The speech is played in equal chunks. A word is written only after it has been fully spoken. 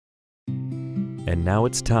And now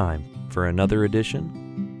it's time for another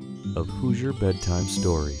edition of Hoosier Bedtime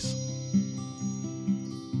Stories.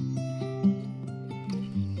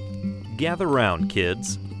 Gather round,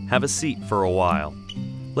 kids. Have a seat for a while.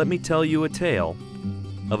 Let me tell you a tale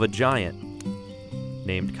of a giant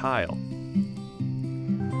named Kyle.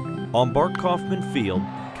 On Bart Kaufman Field,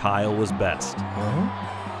 Kyle was best,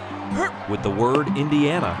 with the word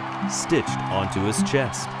Indiana stitched onto his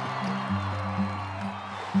chest.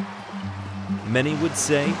 Many would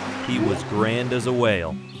say he was grand as a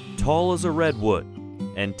whale, tall as a redwood,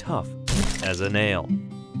 and tough as a nail.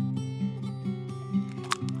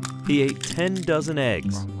 He ate 10 dozen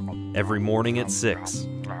eggs every morning at 6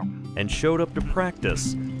 and showed up to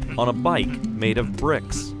practice on a bike made of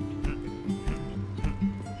bricks.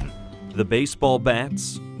 The baseball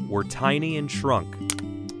bats were tiny and shrunk,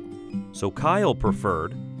 so Kyle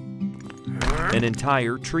preferred an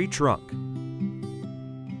entire tree trunk.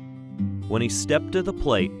 When he stepped to the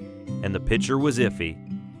plate and the pitcher was iffy,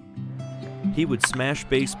 he would smash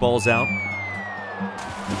baseballs out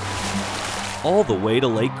all the way to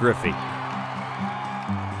Lake Griffey.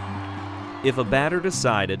 If a batter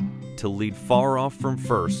decided to lead far off from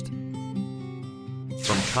first,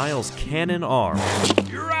 from Kyle's cannon arm,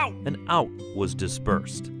 "You're out!" an out was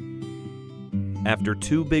dispersed. After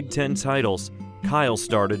 2 Big Ten titles, Kyle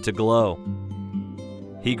started to glow.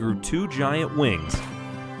 He grew 2 giant wings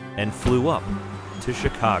and flew up to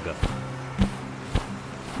Chicago.